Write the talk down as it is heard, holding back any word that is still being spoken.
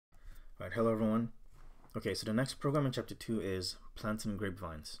Alright, hello everyone. Okay, so the next program in chapter 2 is planting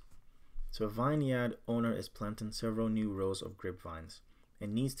grapevines. So a vineyard owner is planting several new rows of grapevines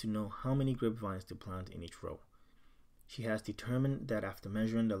and needs to know how many grapevines to plant in each row. She has determined that after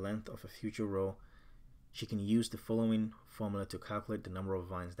measuring the length of a future row, she can use the following formula to calculate the number of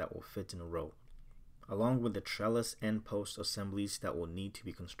vines that will fit in a row, along with the trellis and post assemblies that will need to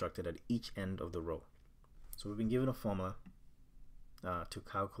be constructed at each end of the row. So we've been given a formula to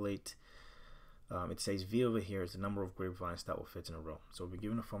calculate. It says V over here is the number of grapevines that will fit in a row. So we'll be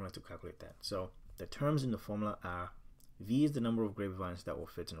given a formula to calculate that. So the terms in the formula are: V is the number of grapevines that will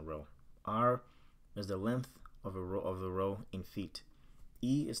fit in a row. R is the length of the row in feet.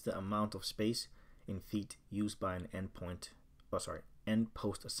 E is the amount of space in feet used by an end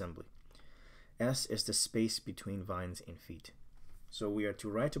post assembly. S is the space between vines in feet. So we are to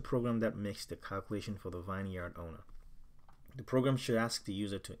write a program that makes the calculation for the vineyard owner. The program should ask the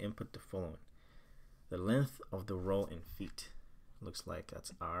user to input the following: the length of the row in feet, looks like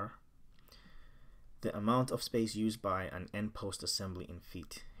that's R. The amount of space used by an end post assembly in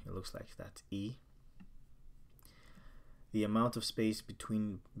feet, it looks like that's E. The amount of space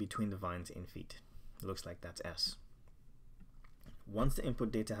between the vines in feet, it looks like that's S. Once the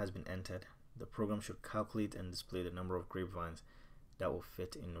input data has been entered, the program should calculate and display the number of grapevines that will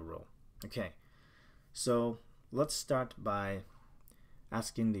fit in a row. Okay, so let's start by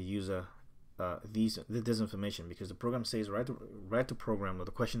asking the user this information, because the program says write the program, or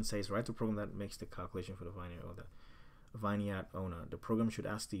the question says write the program that makes the calculation for the vineyard or the vineyard owner. The program should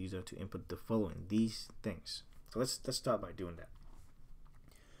ask the user to input the following, these things. So let's start by doing that.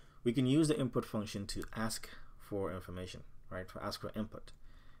 We can use the input function to ask for information, right? To ask for input.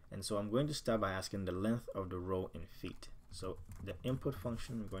 And so I'm going to start by asking the length of the row in feet. So the input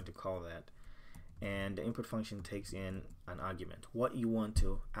function, I'm going to call that, and the input function takes in an argument, what you want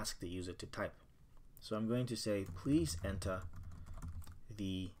to ask the user to type. So I'm going to say, please enter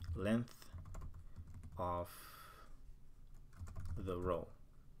the length of the row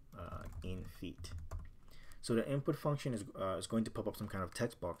in feet. So the input function is going to pop up some kind of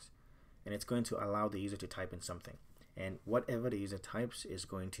text box, and it's going to allow the user to type in something, and whatever the user types is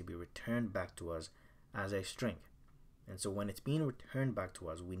going to be returned back to us as a string. And so when it's being returned back to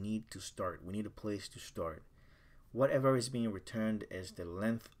us, we need a place to start. Whatever is being returned is the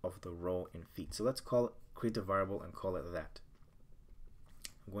length of the row in feet. So let's create a variable and call it that.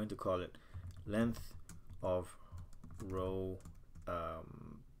 I'm going to call it length of row.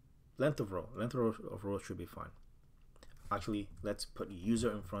 Length of row should be fine. Actually, let's put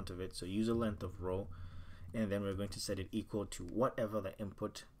user in front of it. So user length of row, and then we're going to set it equal to whatever the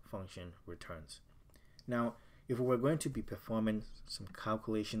input function returns. Now, if we're going to be performing some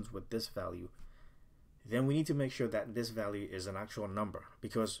calculations with this value, then we need to make sure that this value is an actual number,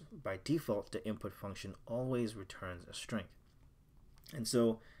 because by default the input function always returns a string. And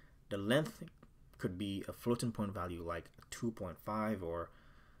so the length could be a floating point value like 2.5 or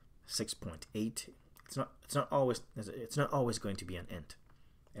 6.8. It's not always going to be an int.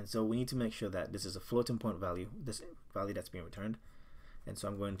 And so we need to make sure that this is a floating point value, this value that's being returned. And so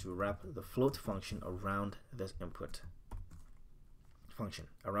I'm going to wrap the float function around this input function,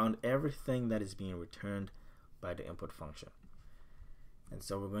 around everything that is being returned by the input function. And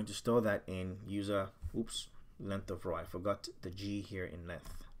so we're going to store that in user, length of row. I forgot the G here in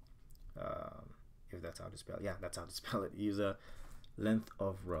length. If that's how to spell it. Yeah, that's how to spell it. User length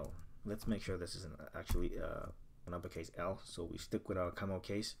of row. Let's make sure this is actually an uppercase L, so we stick with our camel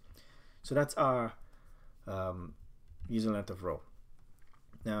case. So that's our user length of row.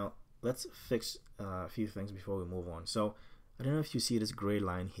 Now let's fix a few things before we move on. So I don't know if you see this gray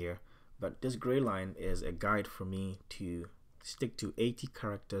line here, but this gray line is a guide for me to stick to 80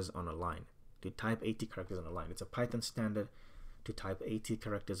 characters on a line, to type 80 characters on a line. It's a Python standard to type 80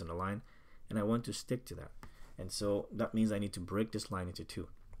 characters on a line, and I want to stick to that. And so that means I need to break this line into two.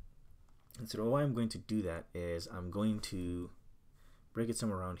 And so the way I'm going to do that is I'm going to break it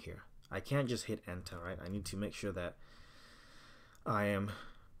somewhere around here. I can't just hit enter, right? I need to make sure that I am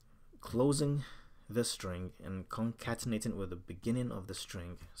closing this string and concatenating with the beginning of the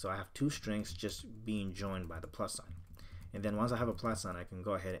string. So I have two strings just being joined by the plus sign. And then once I have a plus sign, I can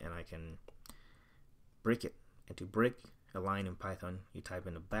go ahead and I can break it. And to break a line in Python, you type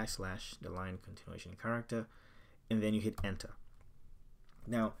in the backslash, the line continuation character, and then you hit enter.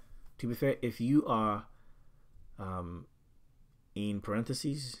 Now, to be fair, if you are in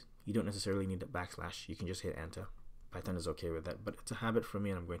parentheses, you don't necessarily need the backslash. You can just hit enter. Python is okay with that, but it's a habit for me,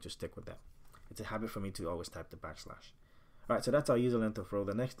 and I'm going to stick with that. It's a habit for me to always type the backslash. Alright, so that's our user length of row.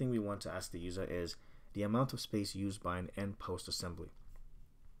 The next thing we want to ask the user is the amount of space used by an end post assembly.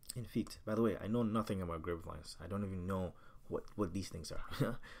 in feet. By the way, I know nothing about grapevines. I don't even know what these things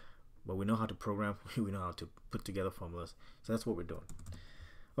are. But we know how to program, we know how to put together formulas. So that's what we're doing.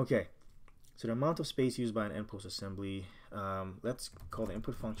 Okay, so the amount of space used by an end post assembly, let's call the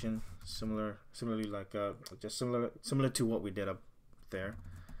input function similarly like just similar to what we did up there,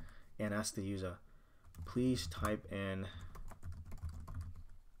 and ask the user, please type in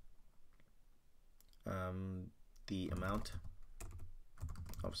the amount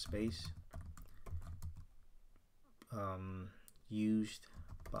of space used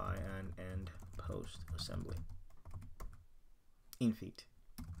by an end post assembly in feet.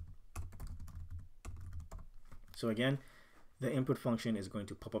 So again, the input function is going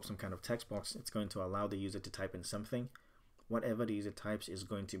to pop up some kind of text box. It's going to allow the user to type in something. Whatever the user types is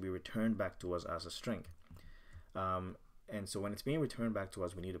going to be returned back to us as a string. And so when it's being returned back to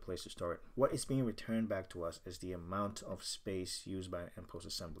us, we need a place to store it. What is being returned back to us is the amount of space used by an end post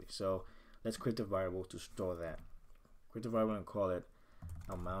assembly. So let's create a variable to store that. Create a variable and call it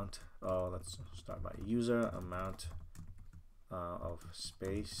amount. Let's start by user amount of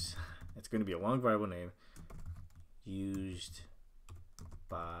space. It's going to be a long variable name used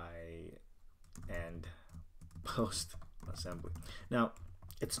by end post assembly. Now,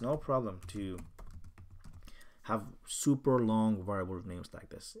 it's no problem to have super long variable names like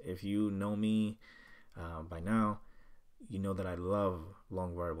this. If you know me by now, you know that I love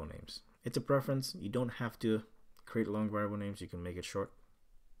long variable names. It's a preference. You don't have to create long variable names. You can make it short.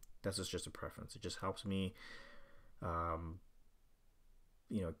 That's just a preference. It just helps me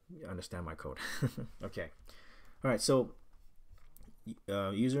understand my code. Okay. All right, so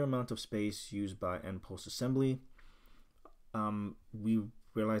user amount of space used by end post assembly. We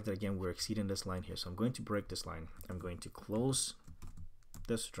realize that again we're exceeding this line here, so I'm going to break this line. I'm going to close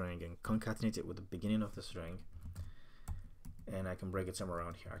the string and concatenate it with the beginning of the string, and I can break it somewhere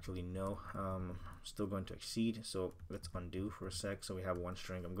around here. Actually, no, I'm still going to exceed, so let's undo for a sec. So we have one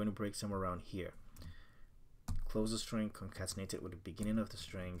string. I'm going to break somewhere around here. Close the string, concatenate it with the beginning of the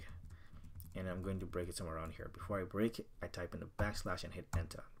string, and I'm going to break it somewhere around here. Before I break it, I type in the backslash and hit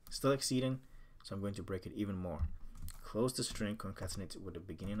enter. Still exceeding, so I'm going to break it even more. Close the string, concatenate it with the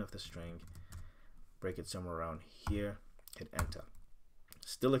beginning of the string, break it somewhere around here, hit enter.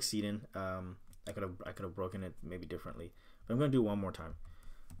 Still exceeding. I could have broken it maybe differently, but I'm going to do it one more time.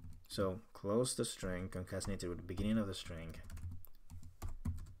 So close the string, concatenate it with the beginning of the string,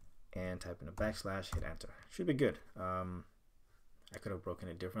 and type in a backslash, hit enter. Should be good. I could have broken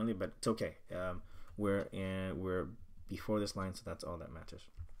it differently, but it's okay. We're before this line, so that's all that matters.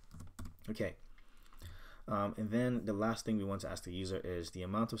 Okay. And then the last thing we want to ask the user is the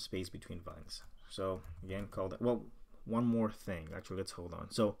amount of space between vines. So again, call that. Well, one more thing. Actually, let's hold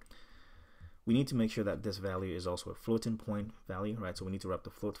on. So we need to make sure that this value is also a floating point value, right? So we need to wrap the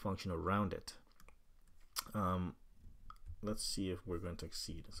float function around it. Let's see if we're going to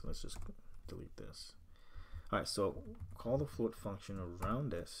exceed. So let's just delete this. All right, so call the float function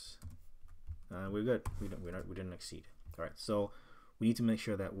around this. We're good. We didn't exceed. All right, so we need to make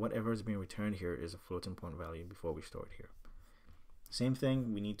sure that whatever is being returned here is a floating point value before we store it here. Same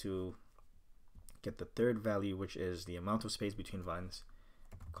thing, we need to get the third value, which is the amount of space between vines.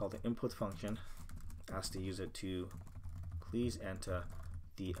 Call the input function, ask the user to please enter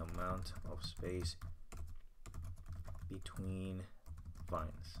the amount of space between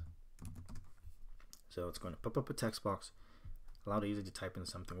vines. So it's going to pop up a text box, allow the user to type in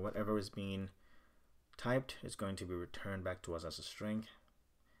something. Whatever is being typed is going to be returned back to us as a string,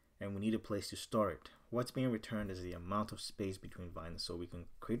 and we need a place to store it. What's being returned is the amount of space between vines. So we can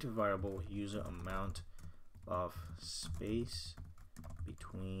create a variable user amount of space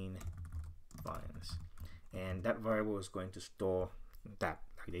between vines, and that variable is going to store that,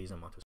 like the user amount of